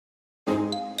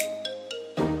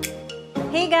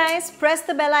Hey guys, press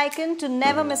the bell icon to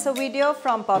never miss a video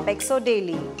from POPxo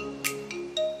Daily.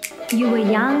 You were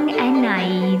young and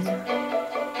naive.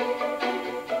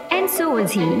 And so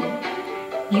was he.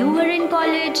 You were in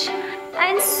college,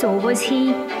 and so was he.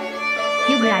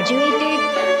 You graduated,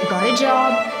 got a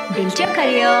job, built your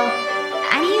career,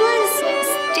 and he was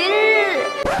still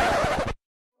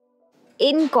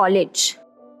in college.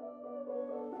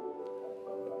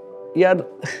 यार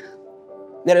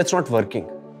it's not working.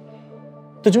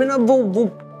 तुझ में ना वो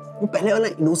पहले वाला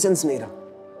innocence नहीं रहा.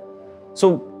 So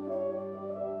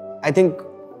I think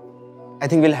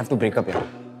we'll have to break up, यार.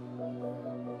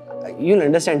 You'll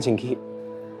understand, Chinky.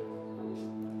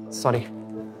 Sorry.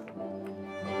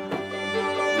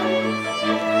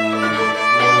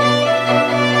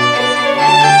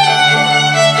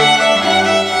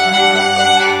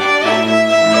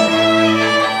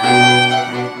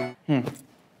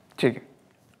 ठीक है.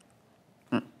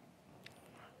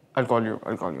 I'll call you.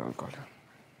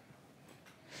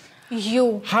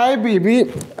 You. Hi, baby.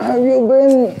 How have you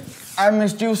been? I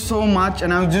missed you so much,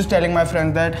 and I was just telling my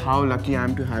friends that how lucky I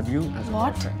am to have you as a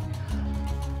boyfriend.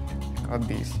 Got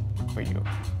these for you.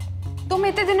 तुम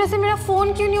इतने दिनों से मेरा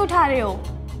phone क्यों नहीं उठा रहे हो?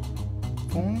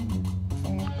 फोन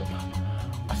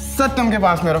सत्यम के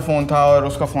पास मेरा फोन था और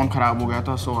उसका फोन खराब हो गया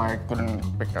था, so I couldn't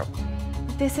pick up.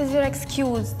 This is your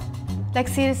excuse. Like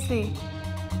seriously.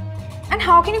 And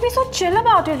how can you be so chill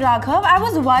about it, Raghav? I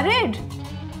was worried.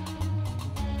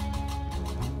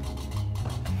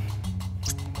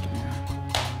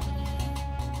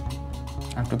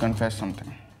 I have to confess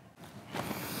something.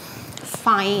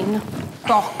 Fine.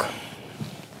 Talk.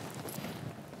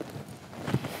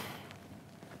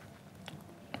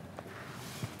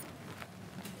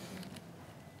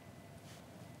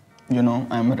 You know,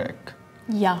 I'm a wreck.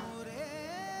 Yeah.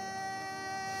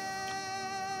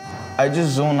 I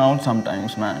just zone out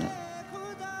sometimes, man.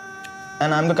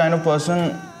 And I'm the kind of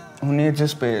person who needs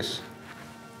his space.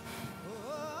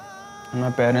 And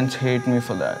my parents hate me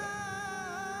for that.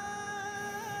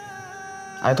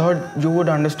 I thought you would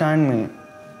understand me.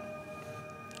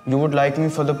 You would like me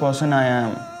for the person I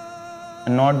am.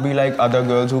 And not be like other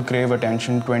girls who crave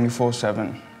attention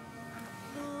 24/7.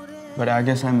 But I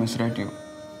guess I misread you.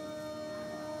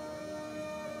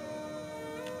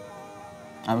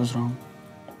 I was wrong.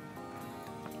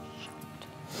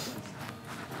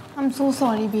 I'm so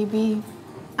sorry, baby.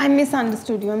 I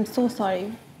misunderstood you. I'm so sorry.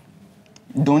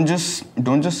 Don't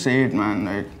just say it, man.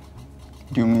 Like,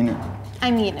 do you mean it? I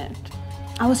mean it.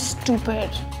 I was stupid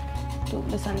to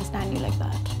misunderstand you like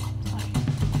that. Sorry.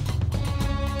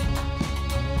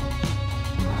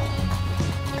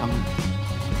 Come on.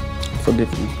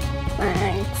 Forgive me.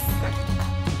 Thanks.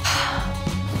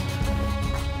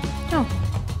 Oh.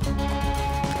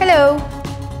 Hello.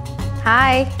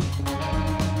 Hi.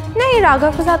 नहीं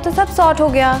राघव के साथ तो सब sort हो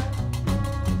गया.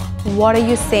 What are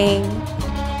you saying?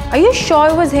 Are you sure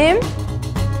it was him?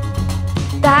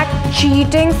 That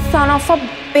cheating son of a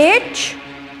bitch?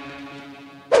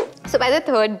 So by the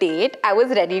third date, I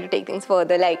was ready to take things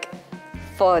further, like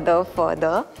further.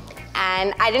 And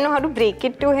I didn't know how to break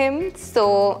it to him, so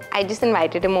I just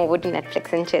invited him over to Netflix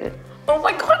and chill. Oh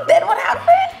my god, then what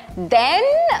happened? Then,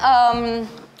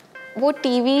 वो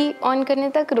TV on करने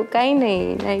तक रुका ही नहीं,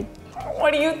 like.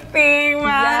 What do you think, man?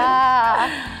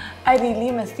 Yeah. I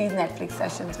really miss these Netflix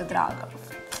sessions with Raghav.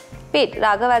 Wait,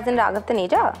 Raghav as in Raghav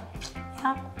Taneja?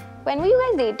 Yeah. When were you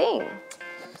guys dating?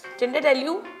 Didn't I tell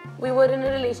you? We were in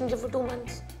a relationship for 2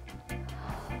 months.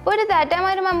 But at that time,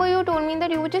 I remember you told me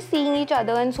that you were just seeing each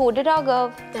other, and so did Raghav.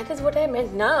 That is what I meant.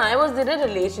 Nah, I was in a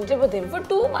relationship with him for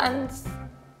 2 months.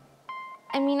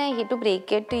 I mean, I hate to break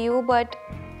it to you, but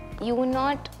you're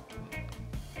not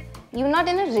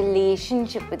in a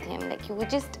relationship with him. Like, you were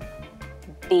just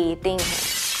dating him.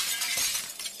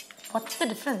 What's the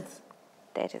difference?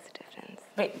 There is a difference.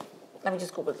 Wait, let me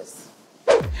just Google this.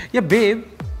 Yeah, babe.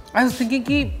 I was thinking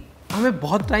कि हमें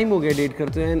बहुत time हो गया date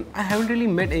करते हैं, and I haven't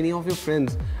really met any of your friends.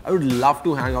 I would love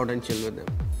to hang out and chill with them.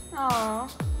 Aww,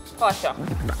 for sure.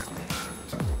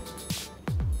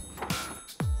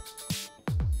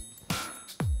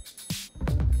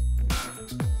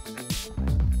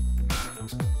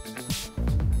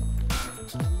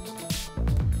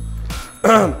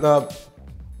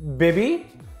 Baby,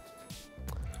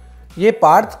 ये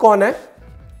पार्थ कौन है?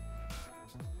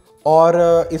 और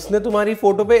इसने तुम्हारी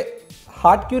फोटो पे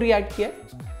हार्ट क्यों रिएक्ट किया?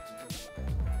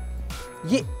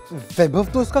 ये वैभव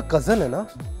तो इसका कजन है ना?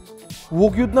 वो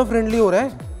क्यों इतना फ्रेंडली हो रहा है?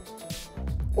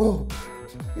 ओह,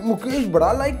 मुकेश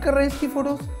बड़ा लाइक कर रहा है इसकी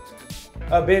फोटोज.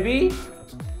 बेबी,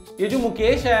 ये जो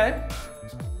मुकेश है,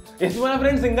 ये तुम्हारा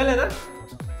फ्रेंड सिंगल है ना?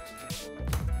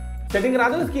 सेटिंग करा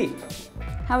दो इसकी.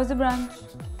 How was the brunch?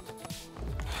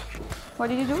 What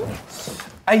did you do?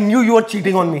 I knew you were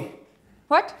cheating on me.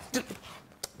 What?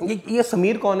 ये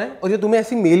समीर कौन है और ये तुम्हें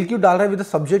ऐसी मेल क्यों डाल रहा है with the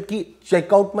subject की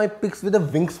check out my pics with a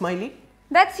wink smiley?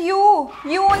 That's you.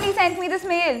 You only sent me this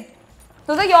mail.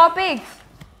 Those are your pics.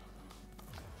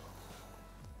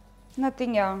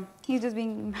 Nothing, yeah. He's just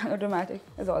being dramatic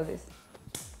as always.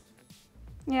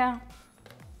 Yeah.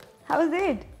 How was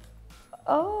it?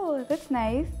 Oh, that's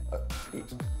nice.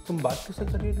 तुम बात किससे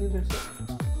कर रही हो इतनी देर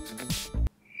से?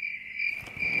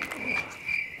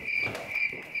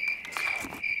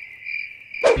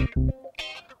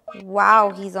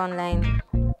 Wow, he's online.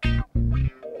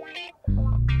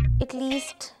 At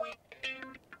least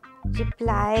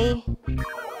reply.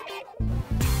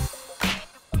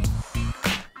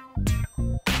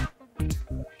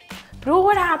 Bro,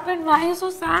 what happened? Why are you so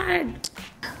sad?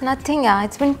 Nothing, yeah.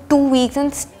 It's been 2 weeks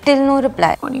and still no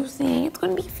reply. What are you saying? It's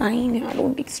gonna be fine, yeah.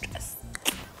 Don't be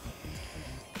stressed.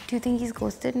 Do you think he's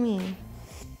ghosted me?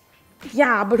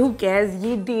 Yeah, but who cares?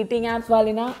 ये dating apps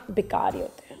वाले ना बेकार ही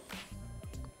होते हैं.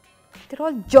 They're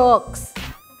all jerks.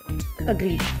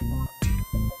 Agreed.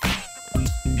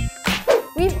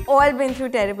 We've all been through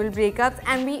terrible breakups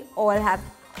and we all have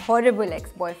horrible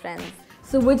ex-boyfriends.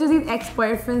 So which of these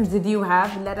ex-boyfriends did you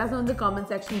have? Let us know in the comment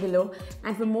section below.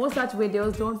 And for more such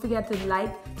videos, don't forget to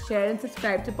like, share and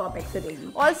subscribe to POPxo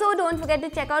Daily. Also, don't forget to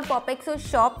check out POPxo's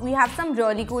shop. We have some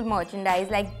really cool merchandise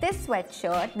like this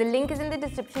sweatshirt. The link is in the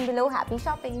description below. Happy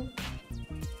shopping!